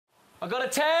I got a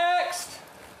text!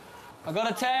 I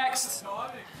got a text.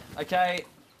 Okay,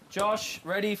 Josh,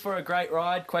 ready for a great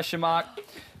ride? Question mark.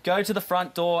 Go to the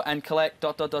front door and collect ...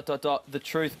 the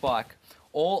truth bike.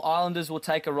 All Islanders will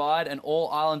take a ride and all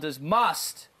Islanders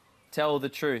must tell the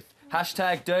truth.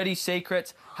 Hashtag dirty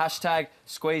secrets. Hashtag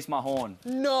squeeze my horn.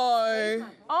 No.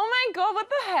 Oh my God, what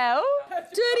the hell?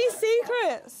 Dirty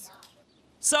secrets.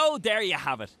 So there you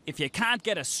have it. If you can't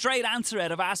get a straight answer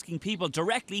out of asking people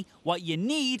directly, what you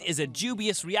need is a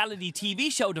dubious reality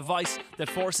TV show device that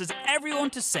forces everyone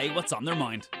to say what's on their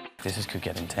mind. This could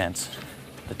get intense.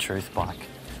 The truth bike.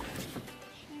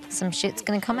 Some shit's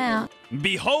gonna come out.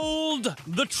 Behold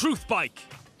the truth bike,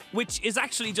 which is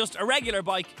actually just a regular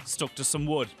bike stuck to some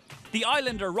wood. The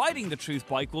Islander riding the truth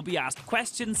bike will be asked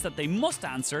questions that they must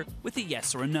answer with a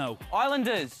yes or a no.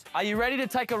 Islanders, are you ready to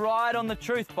take a ride on the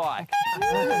truth bike?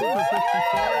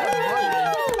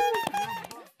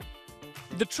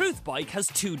 The truth bike has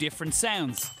two different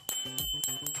sounds.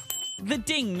 The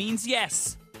ding means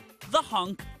yes. The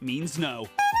honk means no.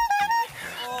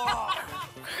 All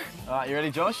right, you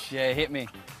ready, Josh? Yeah, hit me.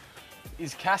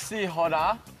 Is Cassie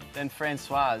hotter than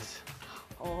Francoise?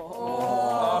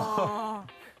 Oh.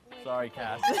 Sorry,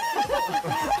 Cass.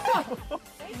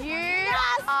 You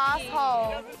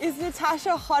asshole. Is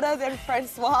Natasha hotter than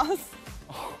Francoise?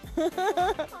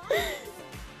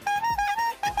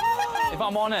 If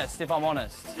I'm honest.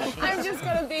 I'm just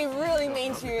gonna be really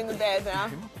mean to you in the bed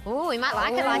now. Ooh, we might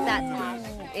like it like that.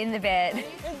 In the bed.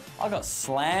 I got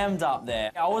slammed up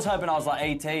there. I was hoping I was like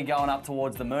E.T. going up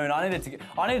towards the moon. I needed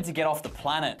to get off the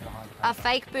planet. Are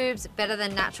fake boobs better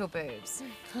than natural boobs?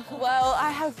 Well,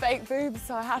 I have fake boobs,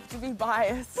 so I have to be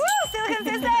biased. Woo, still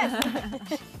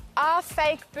consistent. Are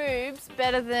fake boobs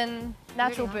better than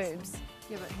natural boobs?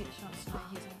 Yeah, but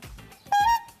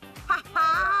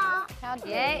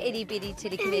yeah, itty bitty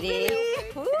titty committee.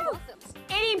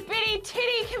 Itty bitty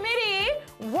titty committee.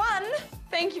 1.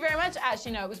 Thank you very much.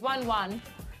 Actually, no, it was 1-1.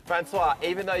 Francois,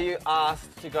 even though you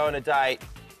asked to go on a date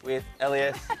with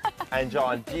Elias and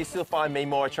John, do you still find me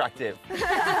more attractive? Say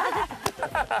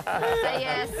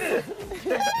yes.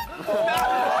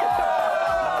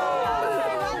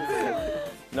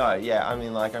 No, yeah, I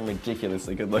mean, like, I'm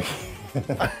ridiculously good looking.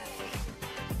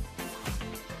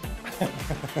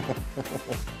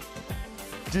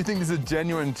 Do you think there's a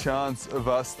genuine chance of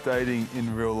us dating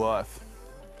in real life?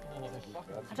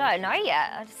 I don't know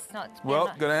yet. I just not.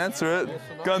 Well, gotta answer it.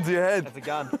 Gun to your head. That's a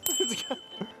gun. Is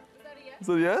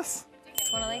that a yes?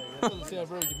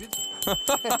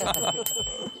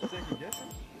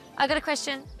 I got a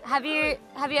question. Have you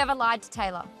ever lied to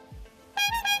Taylor?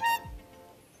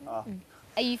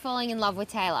 Are you falling in love with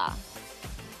Taylor?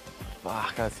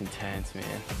 Fuck, that's intense,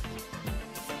 man.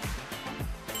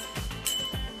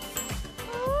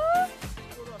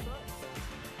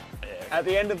 At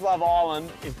the end of Love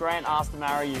Island, if Grant asked to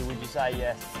marry you, would you say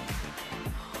yes?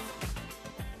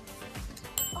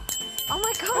 Oh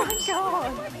my God.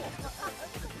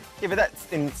 Yeah, but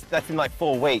that's in like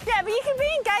 4 weeks. Yeah, but you can be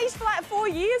engaged for like 4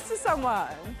 years to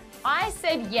someone. I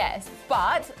said yes,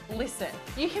 but listen,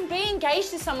 you can be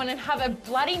engaged to someone and have a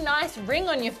bloody nice ring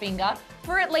on your finger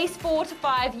for at least 4 to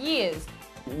 5 years.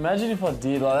 Imagine if I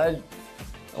did like that.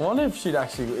 I wonder if she'd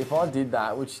actually, if I did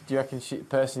that, do you reckon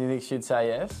personally think she'd say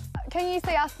yes? Can you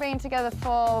see us being together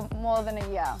for more than a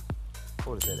year? I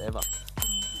would have said ever.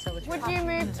 Would you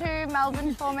move to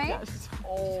Melbourne for me?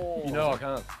 Oh. You know I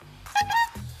can't.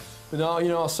 But no, you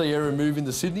know, I'll see her moving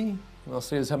to Sydney and I'll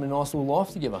see us having a nice little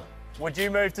life together. Would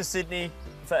you move to Sydney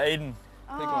for Eden?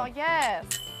 Oh, yes.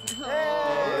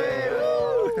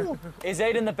 Is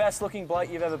Eden the best looking bloke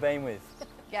you've ever been with?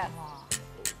 Yes.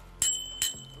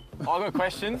 I've got a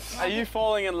question. Are you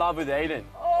falling in love with Eden?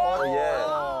 Oh,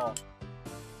 yeah.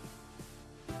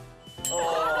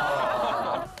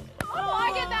 Oh,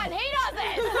 I get that, and he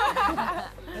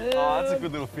doesn't. Oh, that's a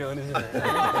good little feeling, isn't it?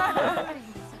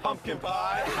 Pumpkin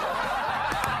pie.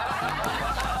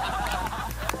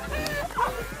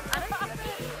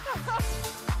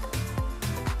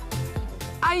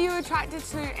 Are you attracted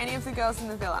to any of the girls in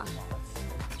the villa?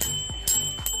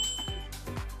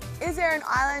 Is there an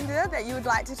Islander that you would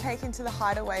like to take into the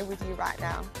hideaway with you right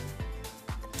now?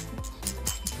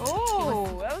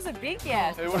 Oh, that was a big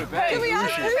yes. Who would it be? Can we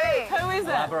ask who is it?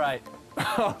 Elaborate.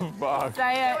 Oh, fuck.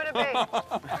 Say it.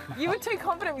 You were too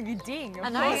confident with your ding. I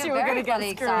know you were going to get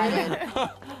excited.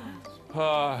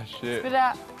 Oh, shit. Spit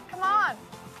out. Come on.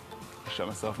 Shot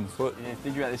myself in the foot. Yeah,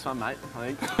 think about this one, mate,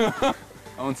 I think. I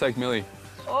want to take Millie.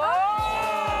 Oh!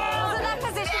 Was it that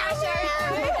position I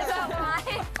showed you? Is that why?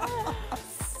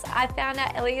 I found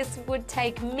out Elias would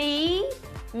take me,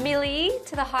 Millie,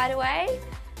 to the hideaway.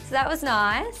 So that was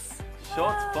nice.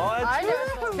 Shots fired.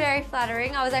 It's very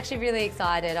flattering. I was actually really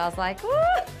excited. I was like, woo!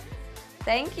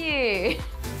 Thank you.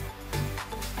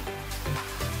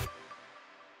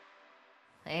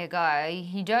 There you go.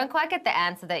 You don't quite get the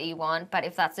answer that you want, but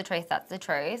if that's the truth, that's the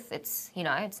truth. It's, you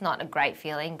know, it's not a great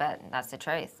feeling, but that's the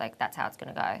truth. Like, that's how it's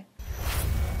gonna go.